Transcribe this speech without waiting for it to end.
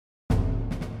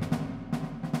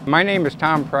My name is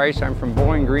Tom Price. I'm from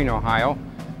Bowling Green, Ohio.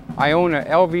 I own a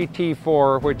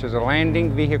LVT-4, which is a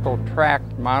landing vehicle track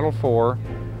Model 4,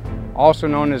 also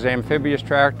known as amphibious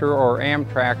tractor or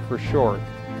AMTRAK for short.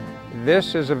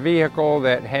 This is a vehicle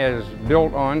that has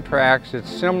built on tracks. It's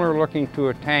similar looking to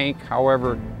a tank,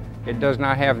 however, it does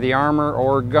not have the armor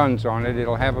or guns on it.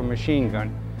 It'll have a machine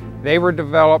gun. They were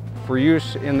developed for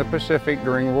use in the Pacific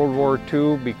during World War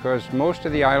II because most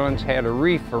of the islands had a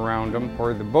reef around them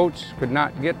where the boats could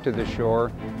not get to the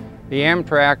shore. The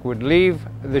AMTRAK would leave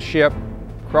the ship,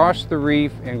 cross the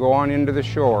reef, and go on into the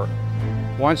shore.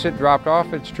 Once it dropped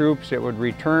off its troops, it would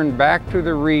return back to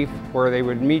the reef where they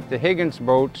would meet the Higgins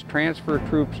boats, transfer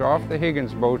troops off the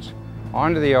Higgins boats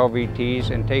onto the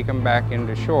LVTs, and take them back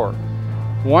into shore.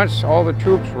 Once all the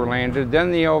troops were landed,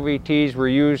 then the LVTs were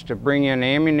used to bring in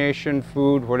ammunition,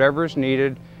 food, whatever is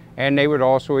needed, and they would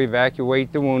also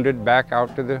evacuate the wounded back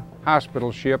out to the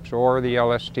hospital ships or the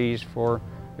LSTs for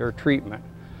their treatment.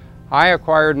 I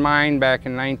acquired mine back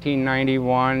in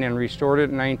 1991 and restored it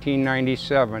in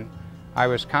 1997. I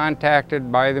was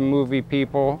contacted by the movie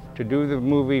people to do the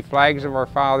movie Flags of Our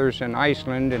Fathers in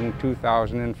Iceland in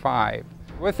 2005.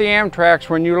 With the AMTRAKs,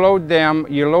 when you load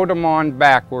them on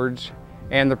backwards,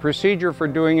 and the procedure for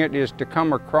doing it is to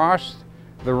come across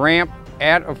the ramp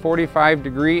at a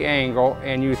 45-degree angle,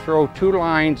 and you throw two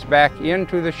lines back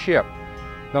into the ship.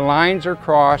 The lines are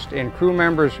crossed and crew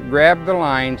members grab the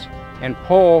lines and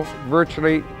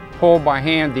virtually pull by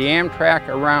hand the AMTRAK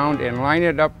around and line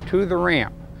it up to the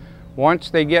ramp.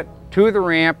 Once they get to the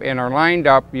ramp and are lined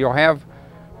up, you'll have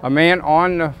a man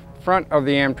on the front of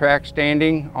the AMTRAK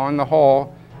standing on the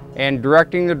hull and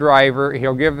directing the driver.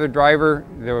 He'll give the driver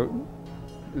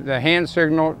the hand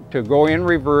signal to go in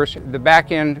reverse. The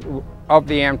back end of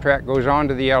the AMTRAK goes on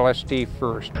to the LST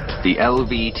first. The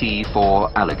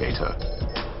LVT-4 Alligator.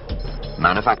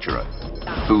 Manufacturer,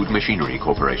 Food Machinery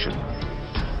Corporation.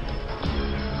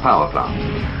 Power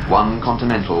plant, one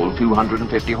Continental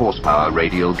 250 horsepower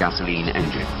radial gasoline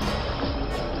engine.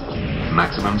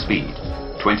 Maximum speed,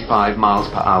 25 miles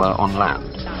per hour on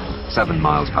land, 7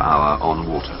 miles per hour on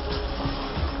water.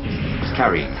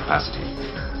 Carrying capacity,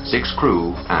 6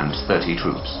 crew and 30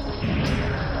 troops.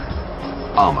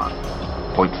 Armor,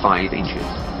 0.5 inches.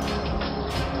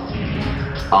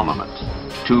 Armament,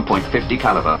 2.50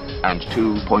 caliber and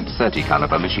 2.30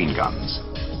 caliber machine guns.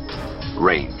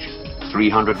 Range,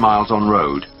 300 miles on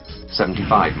road,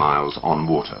 75 miles on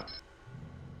water.